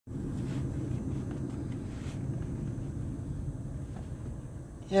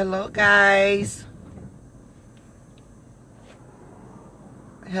Hello guys.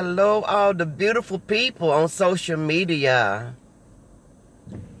 Hello all the beautiful people on social media.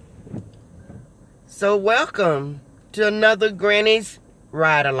 So welcome to another Granny's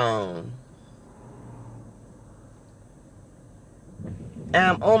Ride Along.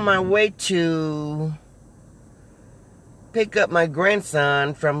 I'm on my way to pick up my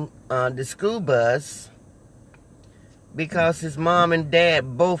grandson from the school bus because his mom and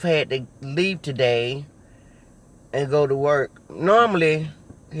dad both had to leave today and go to work. Normally,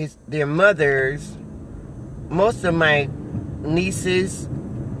 their mothers, most of my nieces,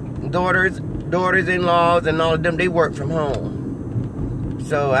 daughters-in-laws, and all of them, they work from home.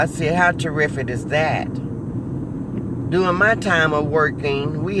 So I said, how terrific is that? During my time of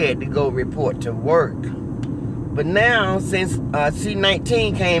working, we had to go report to work. But now, since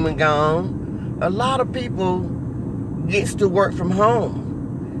C-19 came and gone, a lot of people gets to work from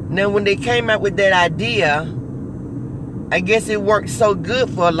home. Now, when they came out with that idea, I guess it worked so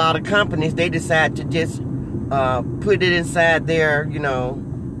good for a lot of companies, they decided to just put it inside their,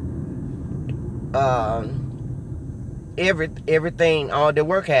 everything, all their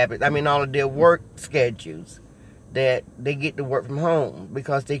work habits, all of their work schedules, that they get to work from home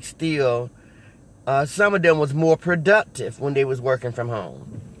because they still, some of them was more productive when they was working from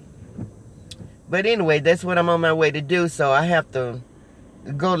home. But anyway, that's what I'm on my way to do, so I have to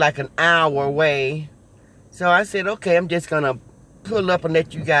go like an hour away. So I said, okay, I'm just going to pull up and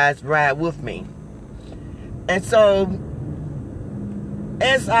let you guys ride with me. And so,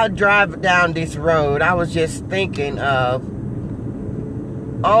 as I drive down this road, I was just thinking of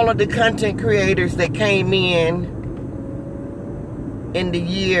all of the content creators that came in the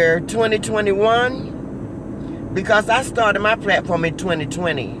year 2021, because I started my platform in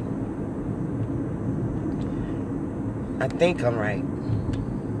 2020. I think I'm right.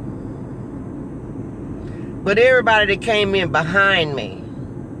 But everybody that came in behind me,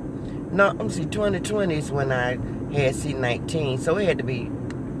 no, I'm see, 2020 is when I had C-19, so it had to be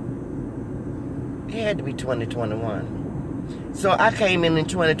 2021. So I came in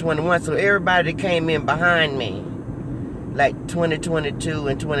 2021, so everybody that came in behind me, like 2022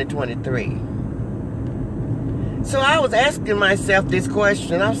 and 2023. So I was asking myself this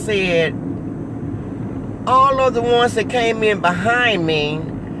question. I said, all of the ones that came in behind me,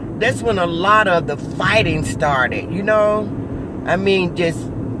 that's when a lot of the fighting started, just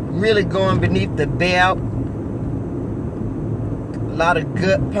really going beneath the belt. A lot of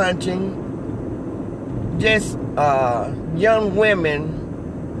gut punching. Just young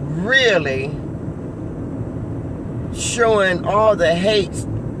women really showing all the hate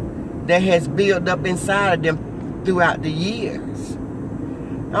that has built up inside of them throughout the years.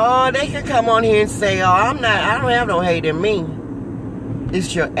 Oh, they can come on here and say, I don't have no hate in me.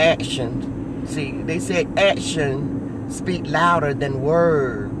 It's your actions. See, they said action speak louder than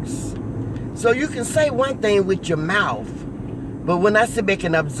words. So you can say one thing with your mouth, but when I sit back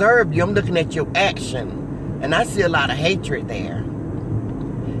and observe you, I'm looking at your action, and I see a lot of hatred there.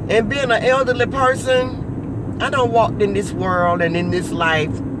 And being an elderly person, I done walked in this world and in this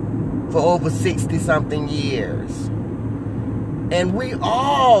life for over 60-something years. And we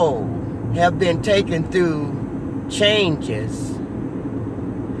all have been taken through changes.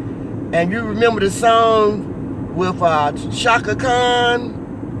 And you remember the song with Shaka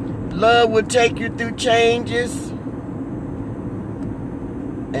Khan, love will take you through changes,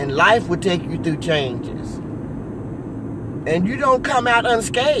 and life will take you through changes. And you don't come out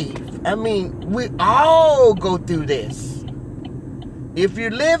unscathed. We all go through this. If you're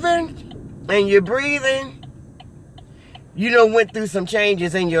living and you're breathing, you went through some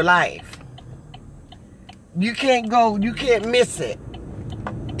changes in your life. You can't miss it.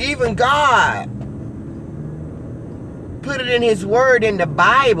 Even God put it in his word in the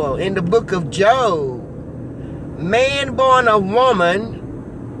Bible, in the book of Job. Man born of woman,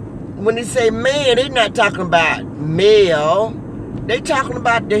 when they say man, they're not talking about male. They're talking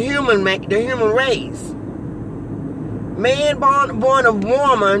about the human race. Man born of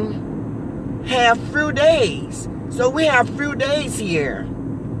woman have few days. So we have few days here.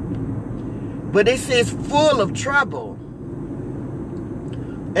 But it says full of trouble.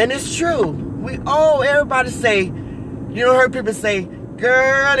 And it's true. Everybody say, heard people say,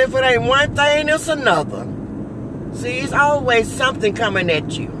 girl, if it ain't one thing, it's another. See, it's always something coming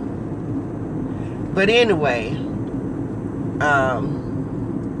at you. But anyway,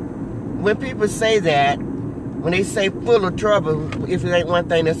 when people say that, when they say full of trouble, if it ain't one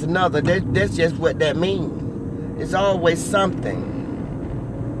thing, it's another, that's just what that means. It's always something.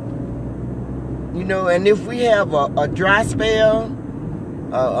 And if we have a dry spell,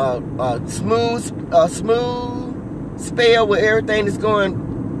 smooth spell where everything is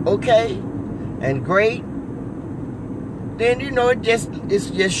going okay and great, then you know it's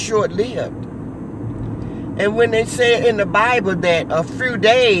just short-lived. And when they say in the Bible that a few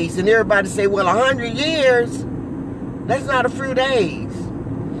days, and everybody say, well, 100 years, that's not a few days.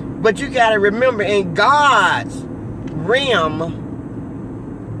 But you got to remember, in God's realm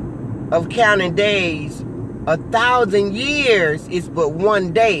of counting days, 1,000 years is but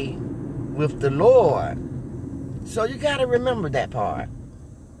one day with the Lord. So you got to remember that part.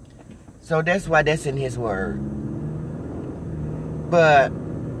 So that's why that's in His Word. But,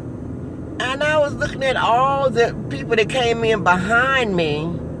 and I was looking at all the people that came in behind me,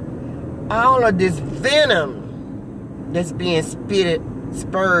 all of this venom that's being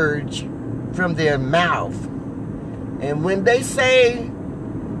spurged from their mouth. And when they say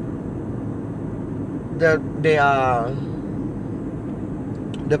the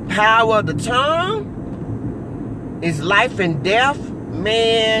power of the tongue is life and death,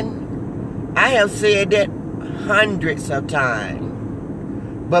 man, I have said that hundreds of times.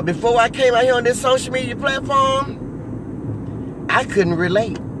 But before I came out here on this social media platform, I couldn't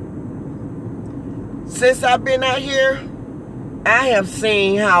relate. Since I've been out here, I have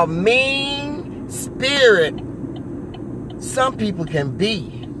seen how mean spirit some people can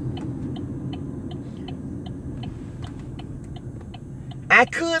be. I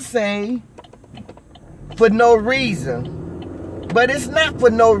could say for no reason, but it's not for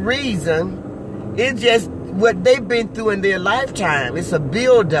no reason. It's just what they've been through in their lifetime. It's a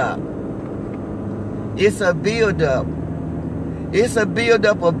build-up. It's a build-up. It's a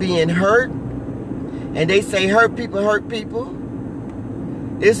build-up of being hurt. And they say hurt people hurt people.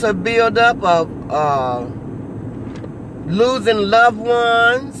 It's a build-up of losing loved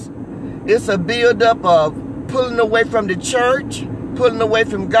ones. It's a build-up of pulling away from the church, pulling away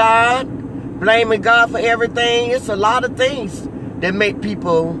from God, blaming God for everything. It's a lot of things that make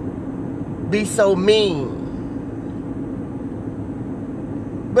people be so mean.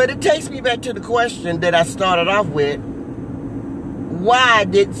 But it takes me back to the question that I started off with. Why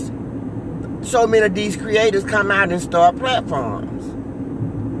did so many of these creators come out and start platforms?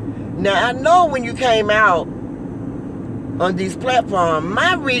 Now, I know when you came out on these platforms,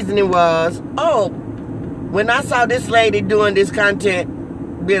 my reasoning was, oh, when I saw this lady doing this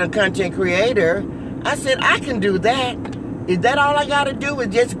content, being a content creator, I said, I can do that. Is that all I got to do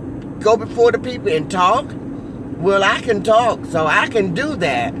is just go before the people and talk? Well, I can talk, so I can do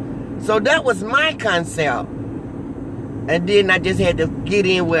that. So that was my concept. And then I just had to get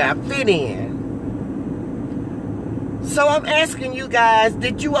in where I fit in. So I'm asking you guys,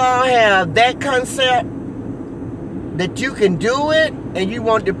 did you all have that concept that you can do it and you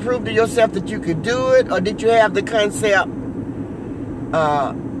want to prove to yourself that you could do it? Or did you have the concept,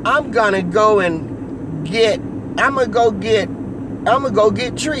 I'm gonna go get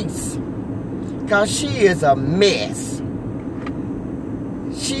Treese, cause she is a mess.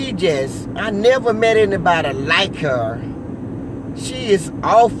 I never met anybody like her. She is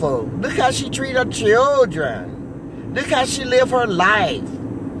awful. Look how she treat her children. Look how she live her life.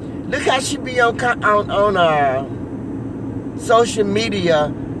 Look how she be on social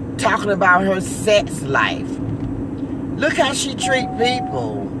media talking about her sex life. Look how she treat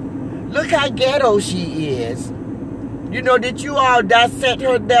people. Look how ghetto she is. You know, did you all dissect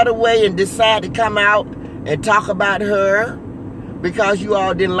her that way and decide to come out and talk about her because you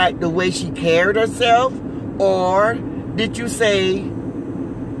all didn't like the way she carried herself? Or did you say,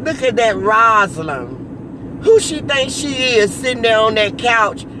 look at that Rosalind? Who she thinks she is sitting there on that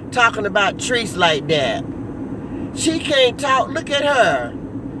couch talking about Treese like that? She can't talk. Look at her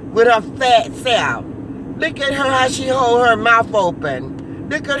with her fat self. Look at her how she hold her mouth open.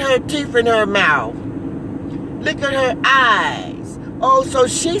 Look at her teeth in her mouth. Look at her eyes. Oh, so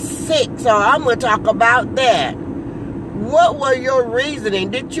she's sick, so I'm going to talk about that. What were your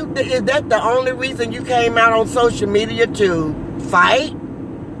reasoning? Is that the only reason you came out on social media to fight?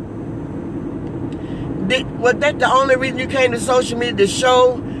 Was that the only reason you came to social media to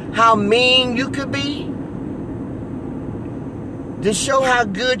show how mean you could be? To show how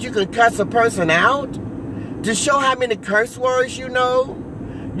good you can cuss a person out? To show how many curse words you know?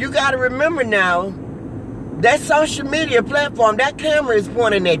 You got to remember now, that social media platform, that camera is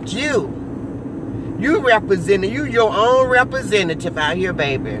pointing at you. You representing, you your own representative out here,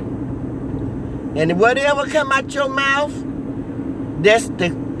 baby. And whatever come out your mouth, that's the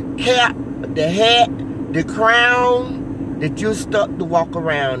cap, the hat, the crown that you're stuck to walk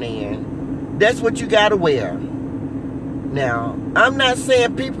around in. That's what you got to wear. Now, I'm not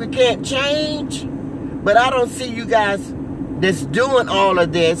saying people can't change, but I don't see you guys that's doing all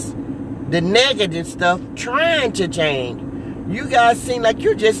of this, the negative stuff, trying to change. You guys seem like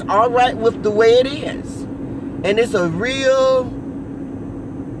you're just all right with the way it is. And it's a real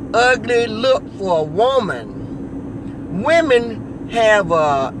ugly look for a woman. Women have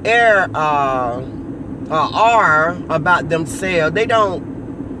a aura about themselves. They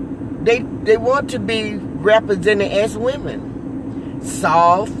want to be represented as women.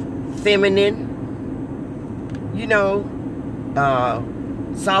 Soft, feminine, you know,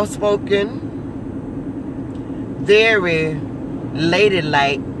 soft-spoken, very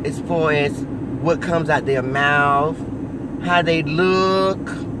ladylike as far as what comes out their mouth, how they look.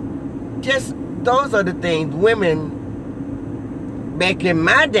 Just those are the things women back in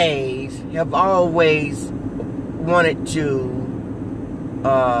my days have always wanted to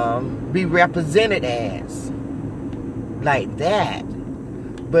be represented as, like that.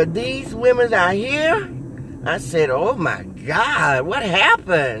 But these women out here, I said, oh my God, what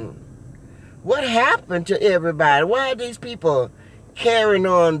happened? What happened to everybody? Why are these people carrying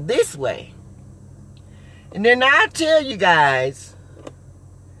on this way? And then I tell you guys,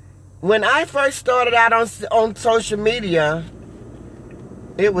 when I first started out on social media,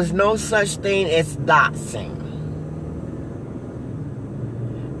 it was no such thing as doxing.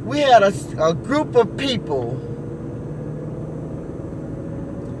 We had a group of people.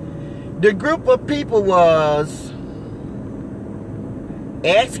 The group of people was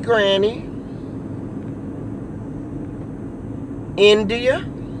ex-granny, India,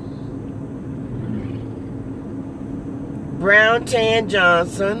 Brown Tan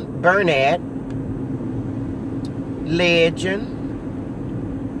Johnson, Burnett, Legend,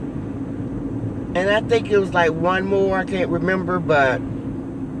 and I think it was like one more, I can't remember, but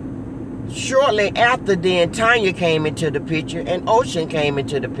shortly after then, Tanya came into the picture and Ocean came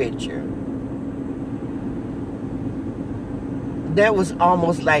into the picture. That was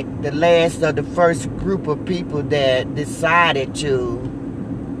almost like the last of the first group of people that decided to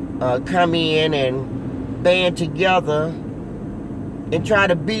come in and band together and try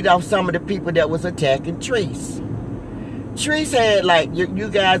to beat off some of the people that was attacking Treese. Treese had, like, you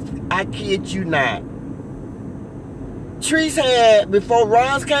guys, I kid you not, Treese had, before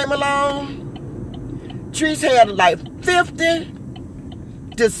ROS came along, Treese had like 50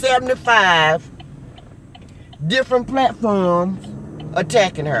 to 75 different platforms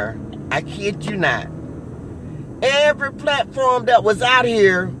attacking her. I kid you not. Every platform that was out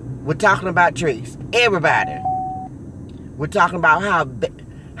here was talking about Treese. Everybody. We're talking about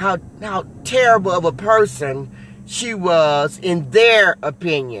how terrible of a person she was in their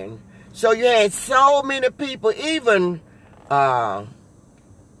opinion. So you had so many people, even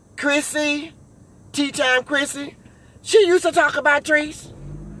Chrissy, Tea Time Chrissy, she used to talk about Treese.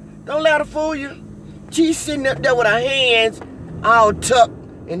 Don't let her fool you. She's sitting up there with her hands all tucked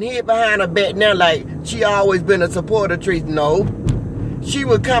and hid behind her back now like she always been a supporter of Treese. No. She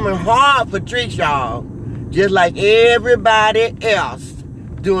was coming hard for Treese, y'all. Just like everybody else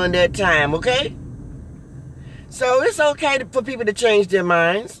during that time, okay? So it's okay for people to change their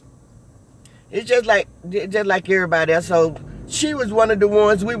minds. It's just like everybody else. So she was one of the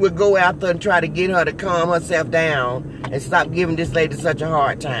ones we would go after and try to get her to calm herself down and stop giving this lady such a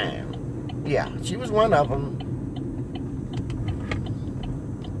hard time. Yeah, she was one of them.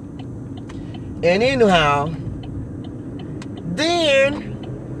 And anyhow, then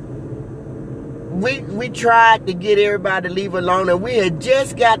we tried to get everybody to leave her alone, and we had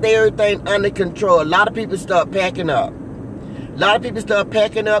just got everything under control. A lot of people start packing up. A lot of people start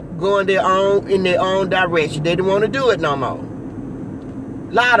packing up, going in their own direction. They didn't want to do it no more.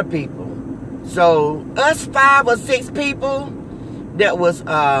 A lot of people. So us 5 or 6 people that was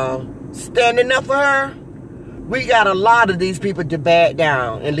standing up for her, we got a lot of these people to back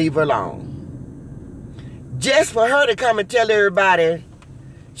down and leave her alone. Just for her to come and tell everybody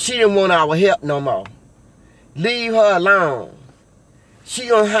she didn't want our help no more. Leave her alone. She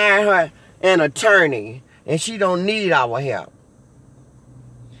gonna hire her an attorney and she don't need our help.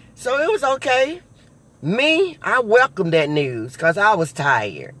 So it was okay. Me, I welcomed that news because I was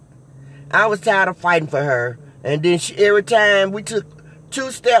tired. I was tired of fighting for her. And then every time we took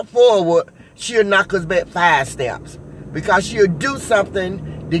 2 steps forward, she'll knock us back 5 steps. Because she'll do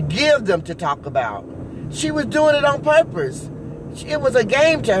something to give them to talk about. She was doing it on purpose. It was a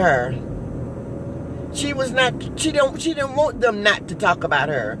game to her. She didn't want them not to talk about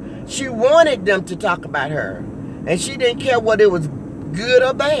her. She wanted them to talk about her. And she didn't care whether it was good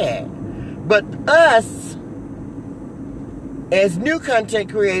or bad. But us, as new content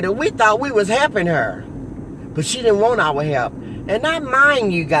creator, we thought we was helping her. But she didn't want our help. And I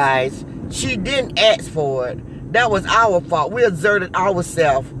mind you guys, she didn't ask for it. That was our fault. We exerted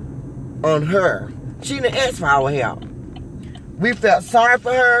ourselves on her. She didn't ask for our help. We felt sorry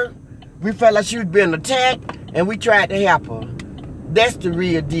for her. We felt like she was being attacked, and we tried to help her. That's the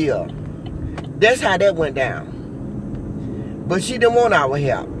real deal. That's how that went down. But she didn't want our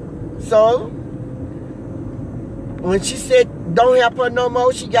help. So, when she said don't help her no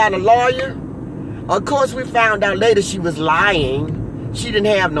more, she got a lawyer. Of course, we found out later she was lying. She didn't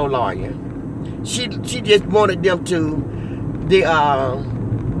have no lawyer. She just wanted them to,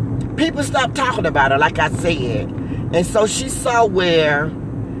 people stopped talking about her, like I said. And so she saw where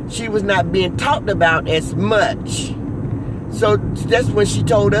she was not being talked about as much. So that's when she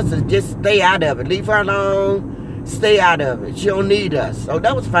told us to just stay out of it. Leave her alone, stay out of it. She don't need us. So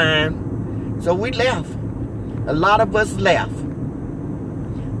that was fine. So we left. A lot of us left.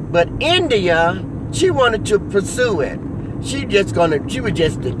 But India, she wanted to pursue it. She was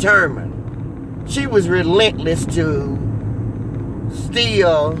just determined. She was relentless to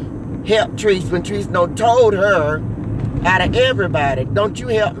still help Treese when Treese told her out of everybody, don't you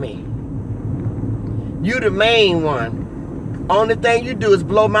help me. You the main one. Only thing you do is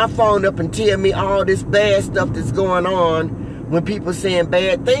blow my phone up and tell me all this bad stuff that's going on when people saying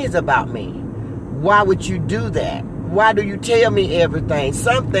bad things about me. Why would you do that? Why do you tell me everything?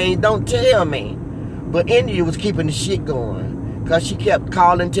 Some things don't tell me. But India was keeping the shit going. Because she kept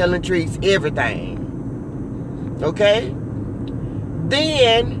calling, telling Treese everything. Okay?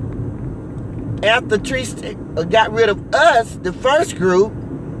 Then, after Treese got rid of us, the first group,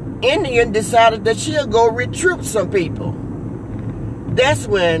 Indian decided that she'll go recruit some people. That's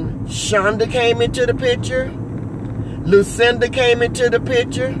when Shonda came into the picture. Lucinda came into the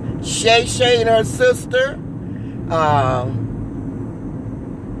picture. Shay Shay and her sister.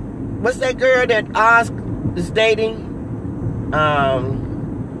 What's that girl that Oz is dating?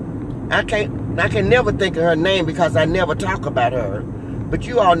 I can never think of her name because I never talk about her. But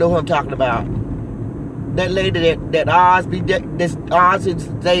you all know who I'm talking about. That lady that Oz is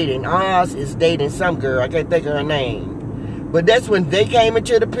dating. Oz is dating some girl. I can't think of her name. But that's when they came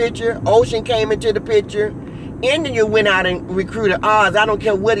into the picture. Ocean came into the picture. India went out and recruited Oz. I don't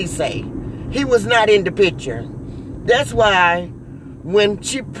care what he say. He was not in the picture. That's why when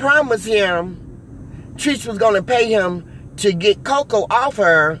she promised him Treese was going to pay him to get Coco off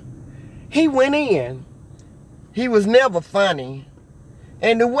her, he went in. He was never funny.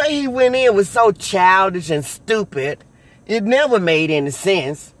 And the way he went in was so childish and stupid, it never made any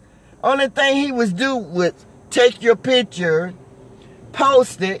sense. Only thing he was do was take your picture,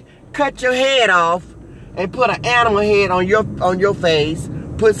 post it, cut your head off, and put an animal head on your face,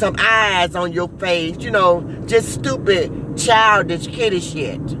 put some eyes on your face, you know, just stupid, childish, kiddie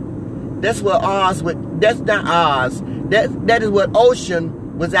shit. That's what Oz would, that's not Oz. That is what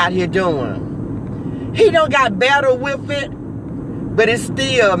Ocean was out here doing. He don't got better with it, but it's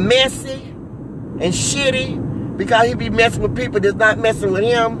still messy and shitty because he be messing with people that's not messing with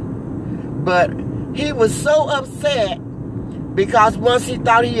him. But he was so upset because once he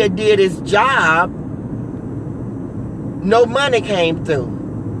thought he had did his job, no money came through.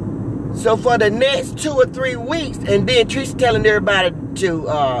 So for the next 2 or 3 weeks, and then Treese telling everybody to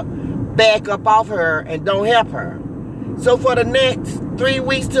back up off her and don't help her. So for the next 3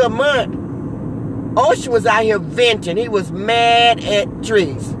 weeks to a month, Ocean was out here venting. He was mad at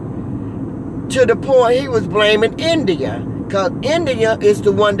Treese. To the point he was blaming India. Because India is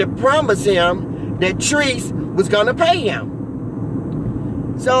the one that promised him that Treese was going to pay him.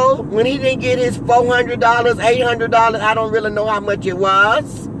 So when he didn't get his $400, $800, I don't really know how much it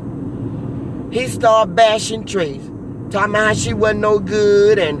was, he started bashing Treese. Talking about how she wasn't no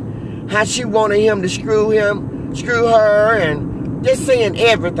good and how she wanted him to screw her, and just saying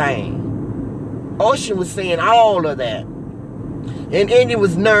everything. Ocean was saying all of that. And India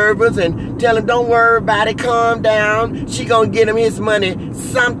was nervous and telling him, don't worry about it, calm down. She gonna get him his money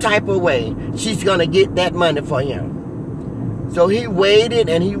some type of way. She's gonna get that money for him. So he waited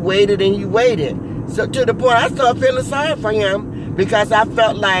and he waited and he waited. So to the point I started feeling sorry for him because I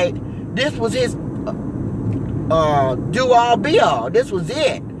felt like this was his do-all, be-all. This was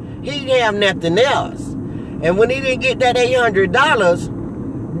it. He didn't have nothing else. And when he didn't get that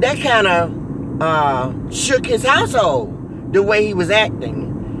 $800, that kind of shook his household, the way he was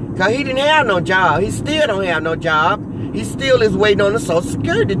acting. Because he didn't have no job. He still don't have no job. He still is waiting on the Social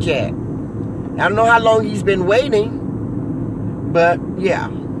Security check. I don't know how long he's been waiting. But, yeah.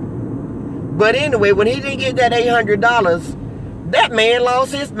 But anyway, when he didn't get that $800, that man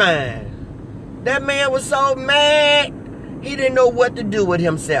lost his mind. That man was so mad, he didn't know what to do with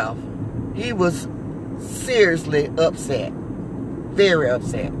himself. He was seriously upset. Very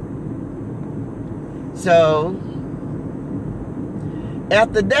upset. So,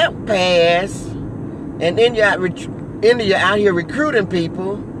 after that passed, and then you're out here recruiting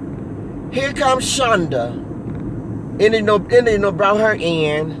people, here comes Shonda. And they brought her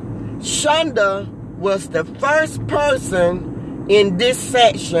in. Shonda was the first person in this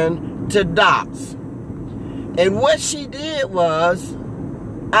section to dox. And what she did was,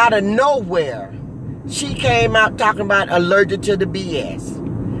 out of nowhere, she came out talking about allergic to the BS.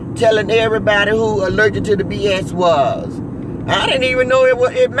 Telling everybody who allergic to the BS was. I didn't even know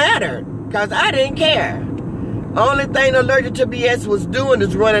it mattered, because I didn't care. Only thing allergic to BS was doing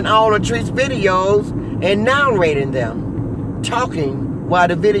is running all of Treat's videos and narrating them, talking while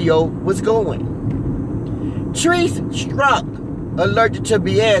the video was going. Treat struck allergic to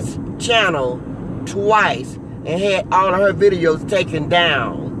BS channel twice and had all of her videos taken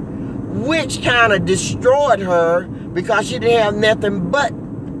down, which kind of destroyed her because she didn't have nothing but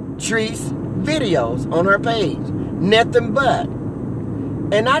Treat's videos on her page. Nothing but.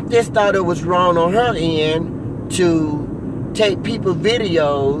 And I just thought it was wrong on her end to take people's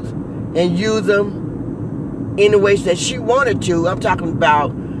videos and use them in the ways that she wanted to. I'm talking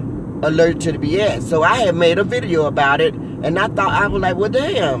about allergic to the BS. So I had made a video about it, and I thought, I was like, well,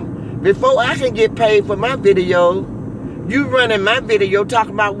 damn, before I can get paid for my video, you running my video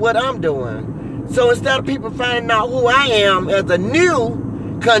talking about what I'm doing. So instead of people finding out who I am as a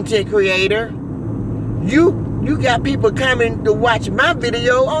new content creator, you got people coming to watch my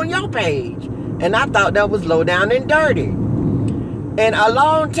video on your page. And I thought that was low down and dirty. And a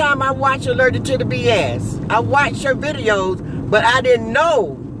long time I watched Allergic to the BS. I watched her videos, but I didn't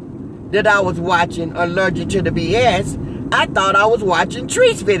know that I was watching Allergic to the BS. I thought I was watching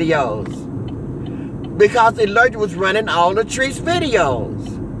Treat's videos, because Allergic was running all of Treat's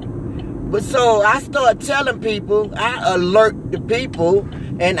videos. But so I started telling people, I alert the people,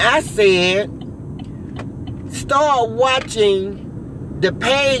 and I said, start watching the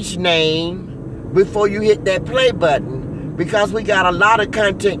page name before you hit that play button, because we got a lot of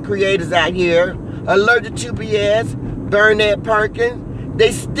content creators out here, Allergic to BS, Burnett Perkins.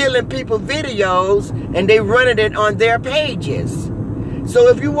 They stealing people's videos and they running it on their pages. So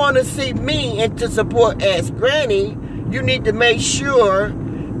if you want to see me and to support Ask Granny, you need to make sure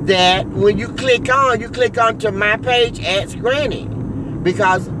that when you click on to my page, Ask Granny,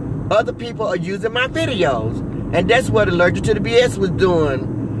 because other people are using my videos. And that's what Allergic to the BS was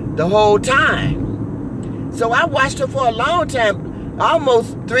doing the whole time. So I watched her for a long time,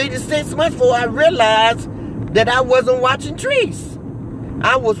 almost 3 to 6 months before I realized that I wasn't watching Trees.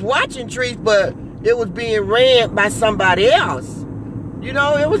 I was watching Trees, but it was being ran by somebody else. You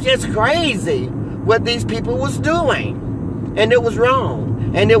know, it was just crazy what these people was doing. And it was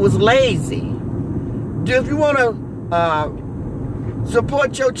wrong. And it was lazy. If you want to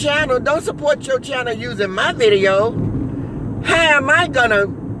support your channel, don't support your channel using my video. How am I gonna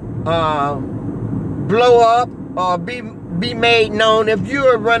blow up or be made known if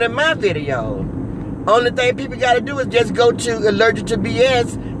you're running my video? Only thing people got to do is just go to Allergic to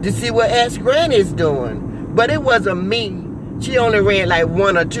BS to see what Ask Granny is doing. But it wasn't me. She only ran like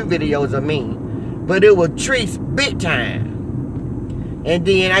 1 or 2 videos of me. But it was Treat's big time. And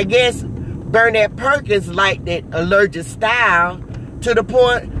then I guess Burnett Perkins liked that Allergic style to the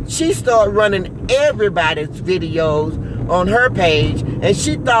point she started running everybody's videos on her page. And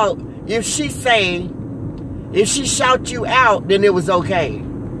she thought if she shout you out, then it was okay.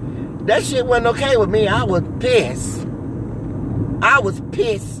 That shit wasn't okay with me. I was pissed. I was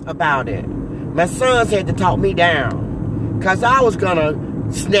pissed about it. My sons had to talk me down, because I was going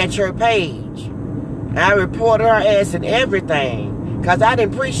to snatch her page. I reported her ass and everything, because I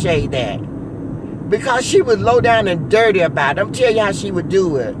didn't appreciate that. Because she was low down and dirty about it. I'm telling you how she would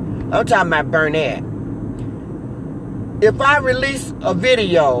do it. I'm talking about Burnett. If I release a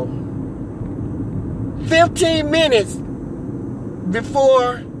video 15 minutes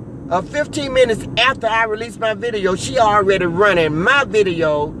before, 15 minutes after I release my video, she already running my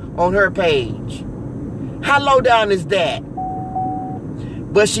video on her page. How low down is that?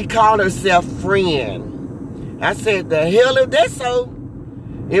 But she called herself friend. I said, the hell if that's so?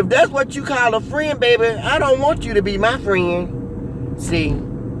 If that's what you call a friend, baby, I don't want you to be my friend. See,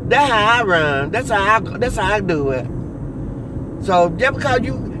 that's how I run. That's how I do it. So just because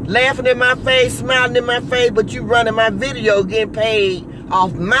you laughing in my face, smiling in my face, but you running my video, getting paid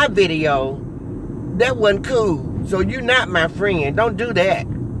off my video, that wasn't cool. So you not my friend. Don't do that.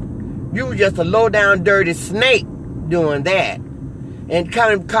 You was just a low down dirty snake doing that. And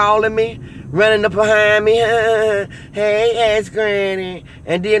kind of calling me, running up behind me, hey, Ask Granny.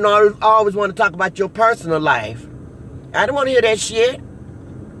 And then always want to talk about your personal life. I don't want to hear that shit.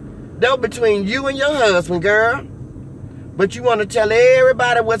 That was between you and your husband, girl. But you want to tell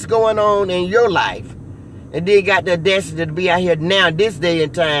everybody what's going on in your life. And then got the audacity to be out here now, this day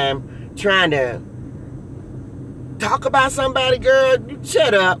and time, trying to talk about somebody, girl.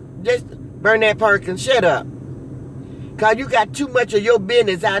 Shut up. Just Bernadette Perkins, shut up. Because you got too much of your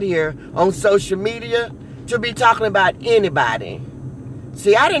business out here on social media to be talking about anybody.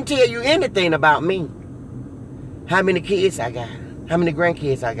 See, I didn't tell you anything about me. How many kids I got. How many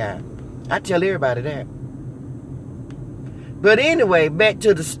grandkids I got. I tell everybody that. But anyway, back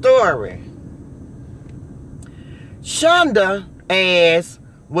to the story. Shonda ass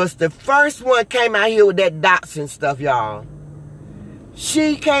was the first one came out here with that doxing stuff, y'all.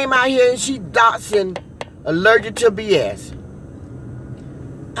 She came out here and she doxing allergic to BS.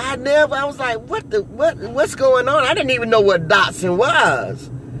 I was like, what's going on? I didn't even know what doxing was.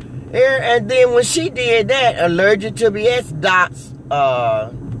 And then when she did that, allergic to BS dots,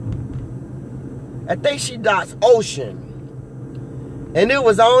 I think she dots Ocean. And it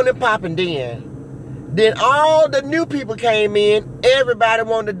was on and popping then. Then all the new people came in. Everybody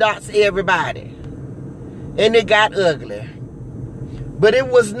wanted to dox everybody. And it got ugly. But it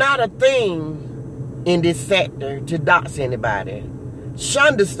was not a thing in this sector to dox anybody.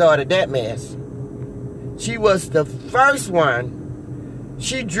 Shonda started that mess. She was the first one.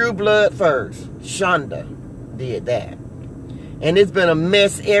 She drew blood first. Shonda did that. And it's been a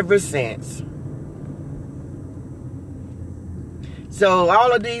mess ever since. So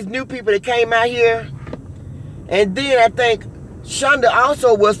all of these new people that came out here, and then I think Shonda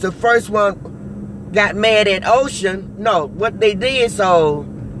also was the first one got mad at Ocean. No, what they did, so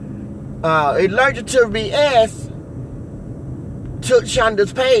allergic to BS took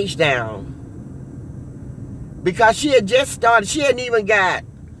Shonda's page down. Because she had just started, she hadn't even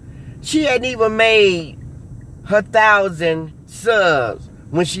made her 1,000 subs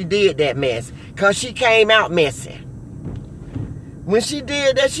when she did that mess. Because she came out messy. When she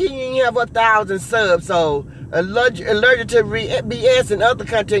did that, she didn't have 1,000 subs. So allergic to BS and other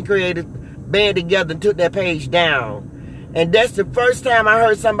content creators band together and took that page down. And that's the first time I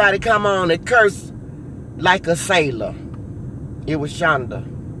heard somebody come on and curse like a sailor. It was Shonda.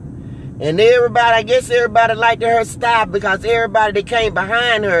 And everybody, I guess everybody liked her style because everybody that came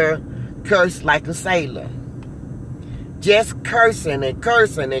behind her cursed like a sailor. Just cursing and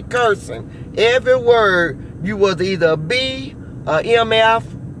cursing and cursing. Every word, you was either a B, a MF,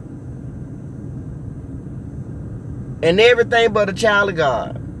 and everything but a child of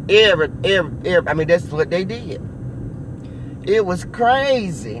God. I mean, that's what they did. It was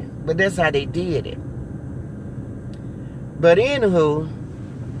crazy, but that's how they did it. But anywho,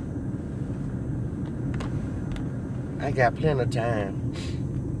 I got plenty of time.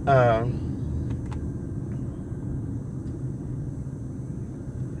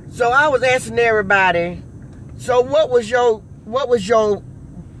 So I was asking everybody, so what was your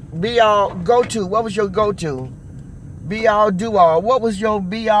be all go-to? What was your go-to? Be all do all. What was your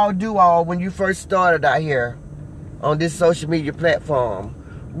be all do all when you first started out here on this social media platform?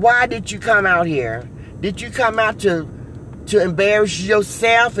 Why did you come out here? Did you come out to embarrass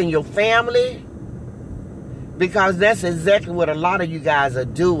yourself and your family? Because that's exactly what a lot of you guys are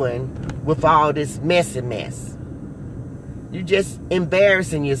doing with all this messy mess. You're just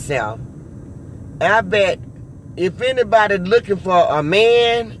embarrassing yourself. And I bet if anybody's looking for a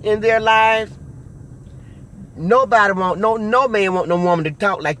man in their life, no man want no woman to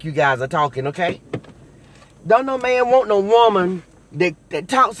talk like you guys are talking, okay? Don't no man want no woman that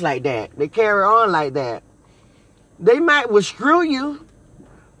talks like that, that carry on like that. They might well screw you,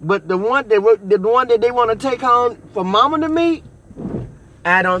 but the one that they want to take home for mama to meet,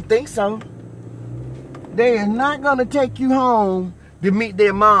 I don't think so. They are not gonna take you home to meet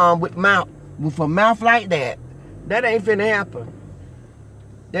their mom with a mouth like that. That ain't finna happen.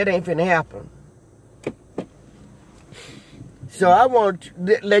 That ain't finna happen. So I want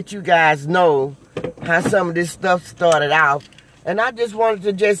to let you guys know how some of this stuff started out. And I just wanted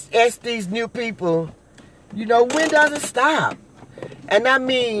to just ask these new people, you know, when does it stop? And I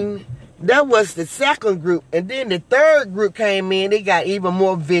mean, that was the second group. And then the third group came in, they got even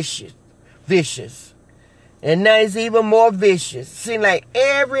more vicious. And now it's even more vicious. Seems like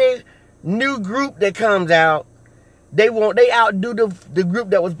every new group that comes out, they outdo the group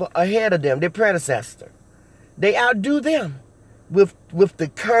that was ahead of them, their predecessor. They outdo them with the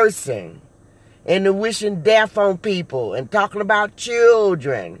cursing and the wishing death on people and talking about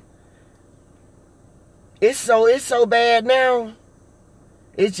children. It's so bad now.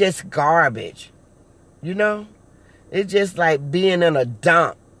 It's just garbage. You know? It's just like being in a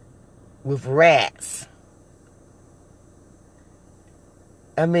dump with rats.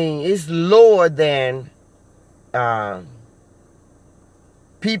 I mean, it's lower than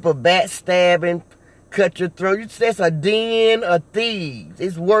people backstabbing, cut your throat. That's a den of thieves.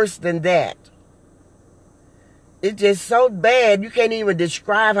 It's worse than that. It's just so bad. You can't even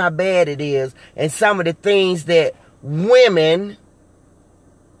describe how bad it is. And some of the things that women,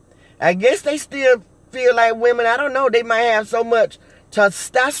 I guess they still feel like women. I don't know. They might have so much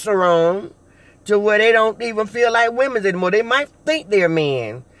testosterone to where they don't even feel like women anymore. They might think they're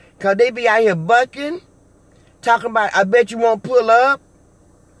men. Because they be out here bucking. Talking about, I bet you won't pull up.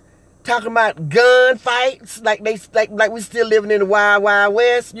 Talking about gun fights. Like we still living in the wild, wild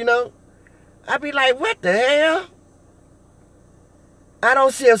west, you know. I be like, what the hell? I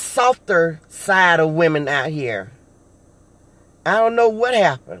don't see a softer side of women out here. I don't know what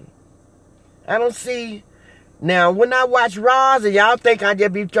happened. I don't see. Now, when I watch ROS, and y'all think I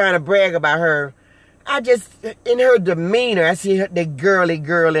just be trying to brag about her, I just, in her demeanor, I see the girly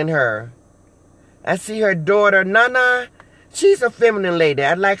girl in her. I see her daughter, Nana. She's a feminine lady.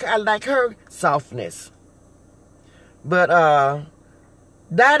 I like her softness. But,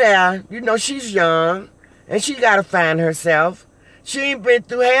 Dada, you know, she's young, and she got to find herself. She ain't been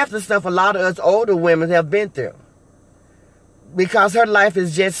through half the stuff a lot of us older women have been through. Because her life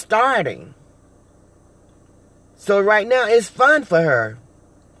is just starting. So right now, it's fun for her.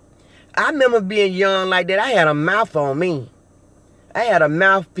 I remember being young like that. I had a mouth on me. I had a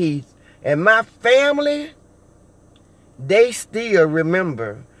mouthpiece. And my family, they still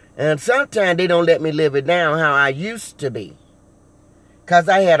remember. And sometimes they don't let me live it down how I used to be. Because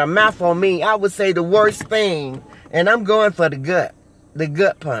I had a mouth on me. I would say the worst thing. And I'm going for the gut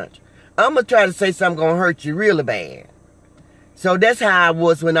punch. I'm going to try to say something going to hurt you really bad. So that's how I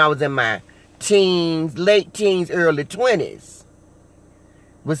was when I was in my teens, late teens, early 20s.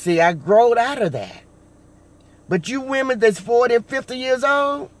 But see, I growed out of that. But you women that's 40 and 50 years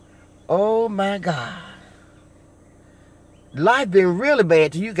old, oh my God. Life been really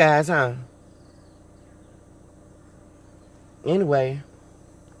bad to you guys, huh? Anyway,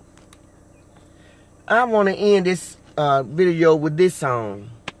 I want to end this video with this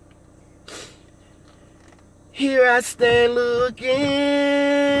song. Here I stand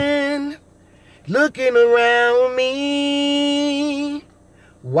looking around me,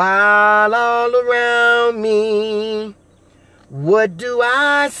 while all around me, what do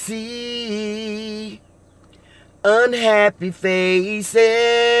I see? Unhappy faces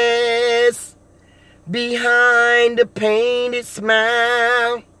behind a painted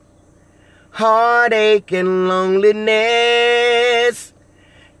smile, heartache and loneliness,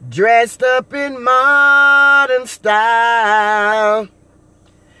 dressed up in modern style.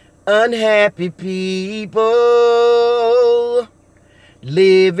 Unhappy people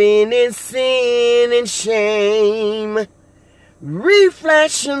living in sin and shame,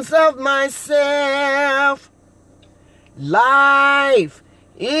 reflections of myself. Life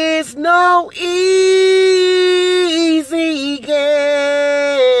is no easy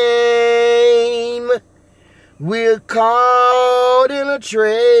game. We're caught in a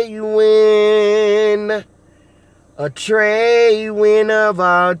trade wind of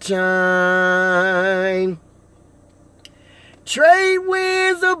our time. Trade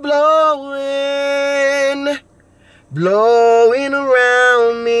winds are blowing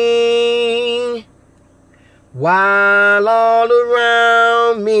around me, while all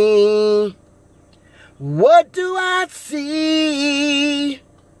around me, what do I see?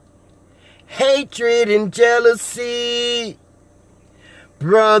 Hatred and jealousy,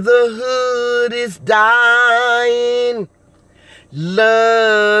 brotherhood is dying,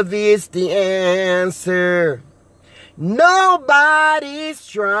 love is the answer, nobody's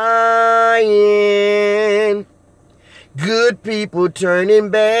trying, good people turning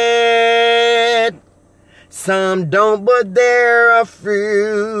bad, some don't but there are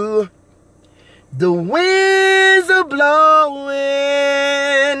few, the winds are blowing,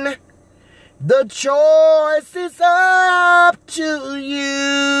 the choice is up to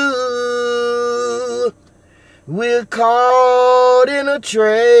you. We're caught in a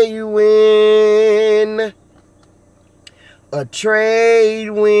trade wind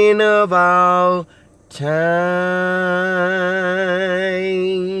of our time.